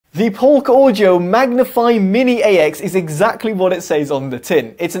The Polk MagniFi Mini AX is exactly what it says on the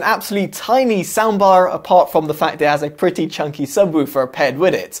tin. It's an absolutely tiny soundbar apart from the fact it has a pretty chunky subwoofer paired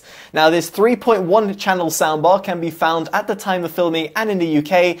with it. Now this 3.1 channel soundbar can be found at the time of filming and in the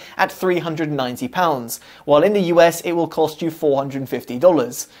UK at £390, while in the US it will cost you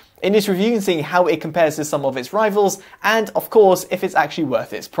 $450. In this review you can see how it compares to some of its rivals and of course if it's actually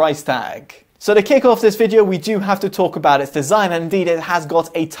worth its price tag. So to kick off this video, we do have to talk about its design, and indeed it has got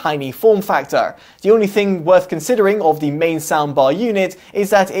a tiny form factor. The only thing worth considering of the main soundbar unit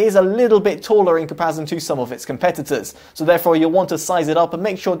is that it is a little bit taller in comparison to some of its competitors. So therefore you'll want to size it up and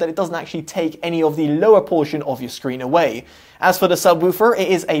make sure that it doesn't actually take any of the lower portion of your screen away. As for the subwoofer, it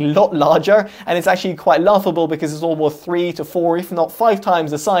is a lot larger, and it's actually quite laughable because it's almost 3 to 4, if not 5 times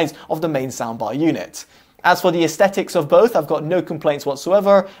the size of the main soundbar unit. As for the aesthetics of both, I've got no complaints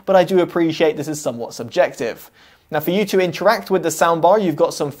whatsoever, but I do appreciate this is somewhat subjective. Now for you to interact with the soundbar, you've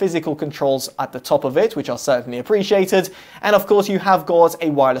got some physical controls at the top of it, which are certainly appreciated, and of course you have got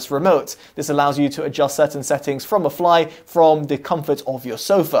a wireless remote. This allows you to adjust certain settings from a fly from the comfort of your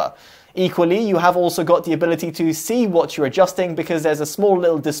sofa. Equally, you have also got the ability to see what you're adjusting because there's a small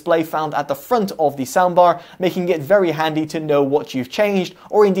little display found at the front of the soundbar, making it very handy to know what you've changed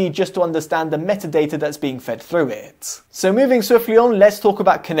or indeed just to understand the metadata that's being fed through it. So moving swiftly on, let's talk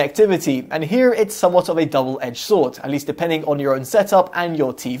about connectivity, and here it's somewhat of a double-edged sword, at least depending on your own setup and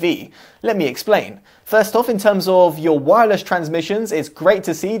your TV. Let me explain. First off, in terms of your wireless transmissions, it's great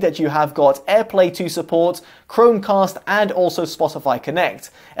to see that you have got AirPlay 2 support, Chromecast and also Spotify Connect,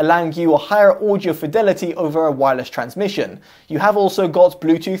 allowing you a higher audio fidelity over a wireless transmission. You have also got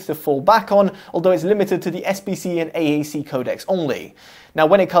Bluetooth to fall back on, although it's limited to the SBC and AAC codecs only. Now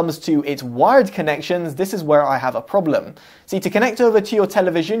when it comes to its wired connections, this is where I have a problem. See, to connect over to your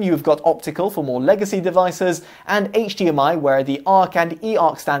television, you've got optical for more legacy devices and HDMI where the ARC and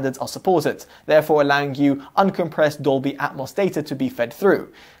eARC standards are supported, therefore allowing you uncompressed Dolby Atmos data to be fed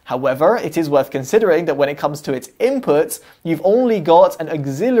through. However, it is worth considering that when it comes to its inputs, you've only got an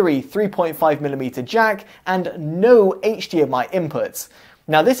auxiliary 3.5mm jack and no HDMI inputs.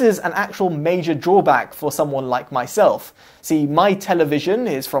 Now this is an actual major drawback for someone like myself. See, my television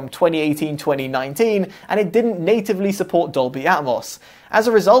is from 2018-2019 and it didn't natively support Dolby Atmos. As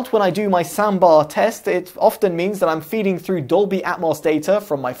a result, when I do my soundbar test, it often means that I'm feeding through Dolby Atmos data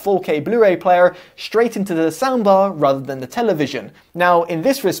from my 4K Blu-ray player straight into the soundbar rather than the television. Now, in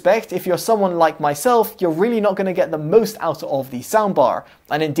this respect, if you're someone like myself, you're really not going to get the most out of the soundbar,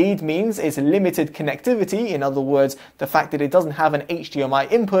 and indeed means it's limited connectivity. In other words, the fact that it doesn't have an HDMI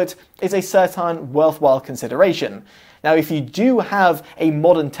input is a certain worthwhile consideration. Now, if you do have a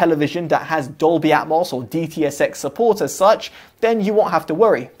modern television that has Dolby Atmos or DTSX support as such, then you won't have to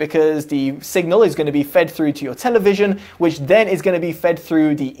worry because the signal is going to be fed through to your television, which then is going to be fed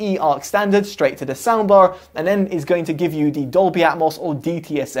through the eARC standard straight to the soundbar, and then is going to give you the Dolby Atmos or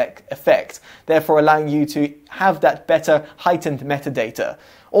DTSX effect, therefore allowing you to have that better heightened metadata.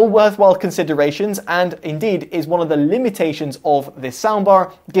 All worthwhile considerations, and indeed is one of the limitations of this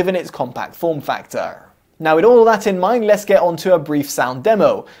soundbar given its compact form factor. Now with all that in mind, let's get on to a brief sound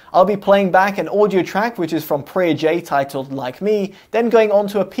demo. I'll be playing back an audio track which is from Priya J titled Like Me, then going on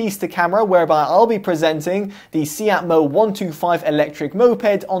to a piece to camera whereby I'll be presenting the Seatmo 125 electric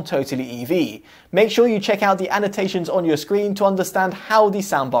moped on Totally EV. Make sure you check out the annotations on your screen to understand how the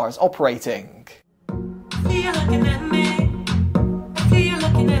soundbar is operating.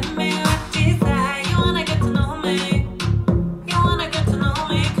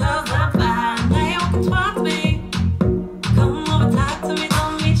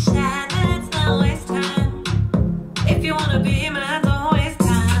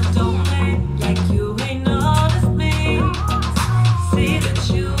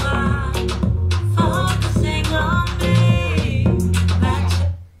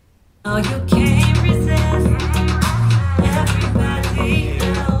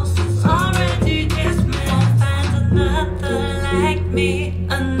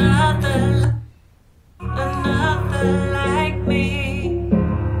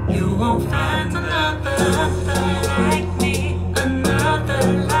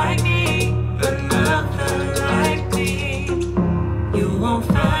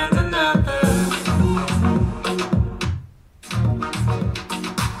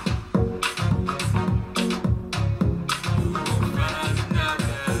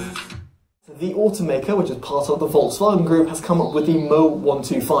 The automaker, which is part of the Volkswagen Group, has come up with the Mo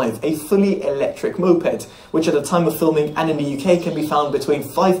 125, a fully electric moped, which at the time of filming and in the UK can be found between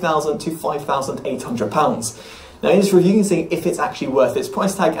 £5,000 to £5,800. Now in this review you can see if it's actually worth its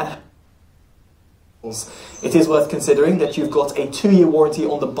price tag and It is worth considering that you've got a 2-year warranty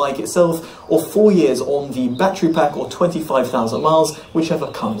on the bike itself, or 4 years on the battery pack, or 25,000 miles,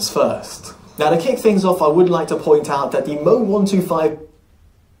 whichever comes first. Now, to kick things off, I would like to point out that the Mo125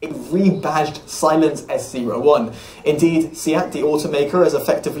 a rebadged Silence S01. Indeed, Seat, the automaker, has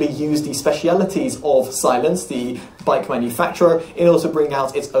effectively used the specialities of Silence, the bike manufacturer, in order to bring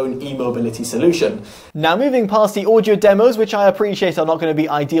out its own e-mobility solution. Now, moving past the audio demos, which I appreciate are not going to be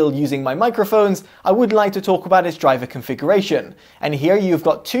ideal using my microphones, I would like to talk about its driver configuration. And here you've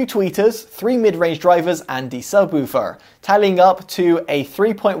got 2 tweeters, 3 mid-range drivers, and the subwoofer, tallying up to a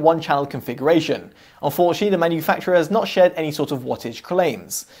 3.1 channel configuration. Unfortunately, the manufacturer has not shared any sort of wattage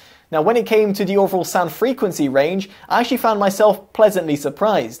claims. Now, when it came to the overall sound frequency range, I actually found myself pleasantly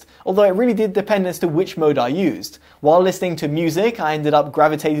surprised, although it really did depend as to which mode I used. While listening to music, I ended up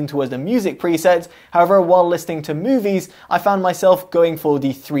gravitating towards the music preset. However, while listening to movies, I found myself going for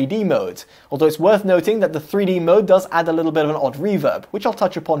the 3D mode. Although it's worth noting that the 3D mode does add a little bit of an odd reverb, which I'll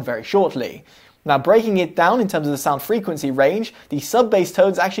touch upon very shortly. Now, breaking it down in terms of the sound frequency range, the sub-bass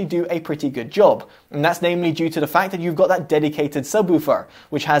tones actually do a pretty good job. And that's namely due to the fact that you've got that dedicated subwoofer,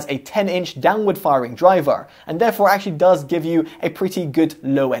 which has a 10-inch downward firing driver, and therefore actually does give you a pretty good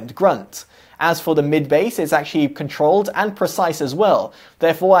low-end grunt. As for the mid-bass, it's actually controlled and precise as well.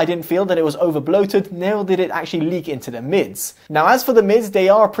 Therefore, I didn't feel that it was over-bloated, nor did it actually leak into the mids. Now, as for the mids, they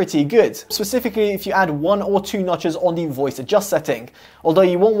are pretty good, specifically if you add 1 or 2 notches on the voice adjust setting. Although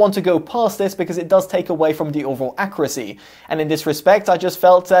you won't want to go past this because it does take away from the overall accuracy. And in this respect, I just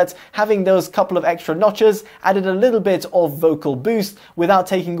felt that having those couple of extra notches added a little bit of vocal boost without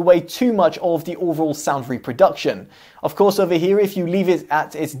taking away too much of the overall sound reproduction. Of course, over here, if you leave it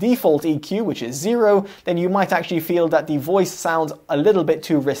at its default EQ, which is 0, then you might actually feel that the voice sounds a little bit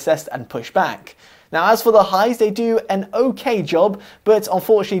too recessed and pushed back. Now, as for the highs, they do an okay job, but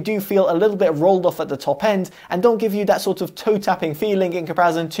unfortunately do feel a little bit rolled off at the top end and don't give you that sort of toe-tapping feeling in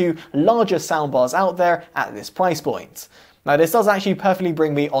comparison to larger soundbars out there at this price point. Now, this does actually perfectly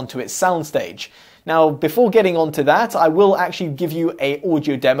bring me onto its soundstage. Now, before getting onto that, I will actually give you an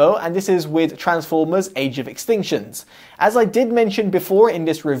audio demo, and this is with Transformers Age of Extinctions. As I did mention before in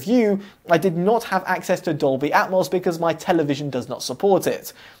this review, I did not have access to Dolby Atmos because my television does not support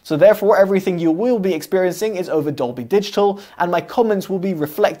it. So therefore, everything you will be experiencing is over Dolby Digital, and my comments will be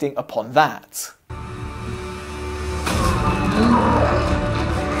reflecting upon that.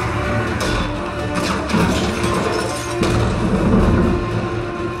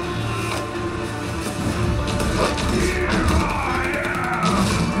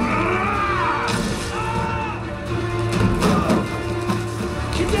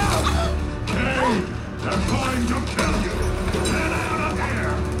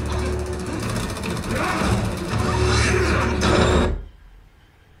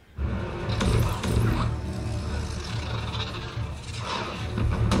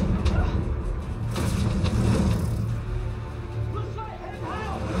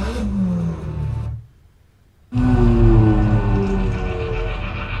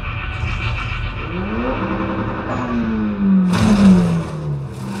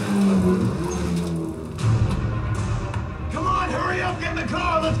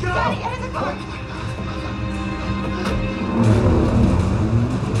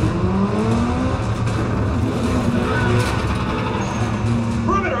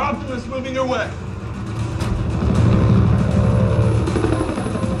 Moving your way.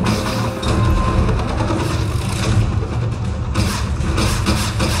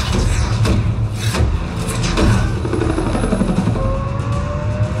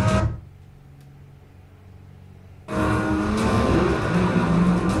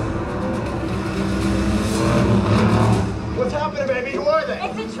 What's happening, baby? Who are they?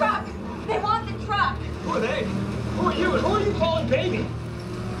 It's a truck. They want the truck. Who are they? Who are you? And who are you calling baby?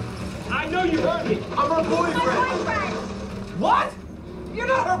 I know you heard me. I'm her boyfriend. My boyfriend. What? You're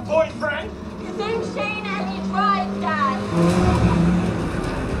not her boyfriend. His name's Shane and he drives, Dad.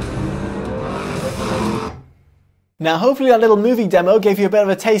 Now, hopefully that little movie demo gave you a bit of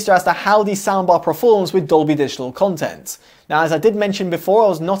a taster as to how the soundbar performs with Dolby Digital content. Now, as I did mention before, I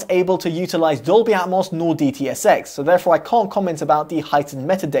was not able to utilize Dolby Atmos nor DTSX, so therefore I can't comment about the heightened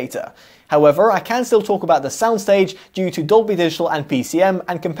metadata. However, I can still talk about the soundstage due to Dolby Digital and PCM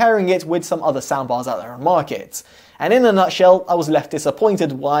and comparing it with some other soundbars out there on the market. And in a nutshell, I was left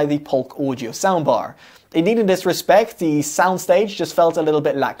disappointed by the Polk Audio soundbar. Indeed, in this respect, the soundstage just felt a little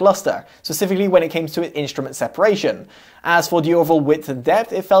bit lackluster, specifically when it came to instrument separation. As for the overall width and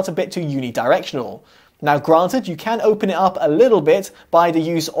depth, it felt a bit too unidirectional. Now granted, you can open it up a little bit by the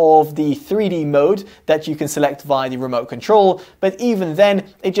use of the 3D mode that you can select via the remote control, but even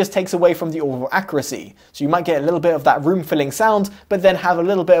then it just takes away from the overall accuracy. So you might get a little bit of that room filling sound, but then have a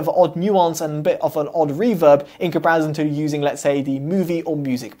little bit of odd nuance and a bit of an odd reverb in comparison to using, let's say, the movie or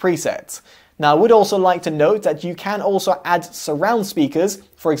music presets. Now I would also like to note that you can also add surround speakers,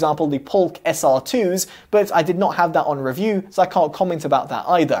 for example the Polk SR2s, but I did not have that on review, so I can't comment about that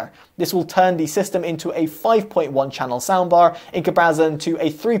either. This will turn the system into a 5.1 channel soundbar in comparison to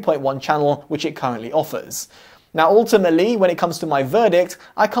a 3.1 channel which it currently offers. Now ultimately, when it comes to my verdict,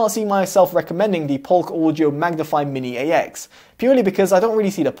 I can't see myself recommending the Polk MagniFi Mini AX, purely because I don't really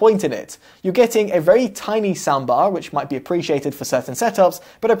see the point in it. You're getting a very tiny soundbar, which might be appreciated for certain setups,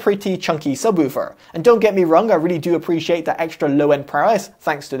 but a pretty chunky subwoofer. And don't get me wrong, I really do appreciate that extra low-end price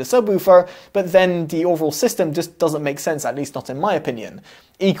thanks to the subwoofer, but then the overall system just doesn't make sense, at least not in my opinion.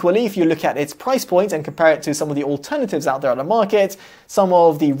 Equally, if you look at its price point and compare it to some of the alternatives out there on the market, some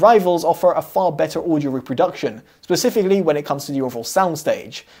of the rivals offer a far better audio reproduction, specifically when it comes to the overall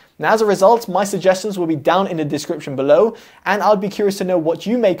soundstage. Now as a result, my suggestions will be down in the description below, and I'd be curious to know what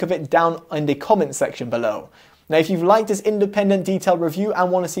you make of it down in the comment section below. Now if you've liked this independent detailed review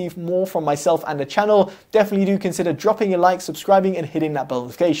and want to see more from myself and the channel, definitely do consider dropping a like, subscribing and hitting that bell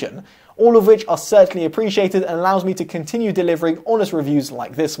notification. All of which are certainly appreciated and allows me to continue delivering honest reviews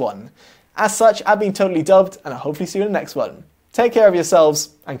like this one. As such, I've been Totally Dubbed and I'll hopefully see you in the next one. Take care of yourselves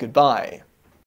and goodbye.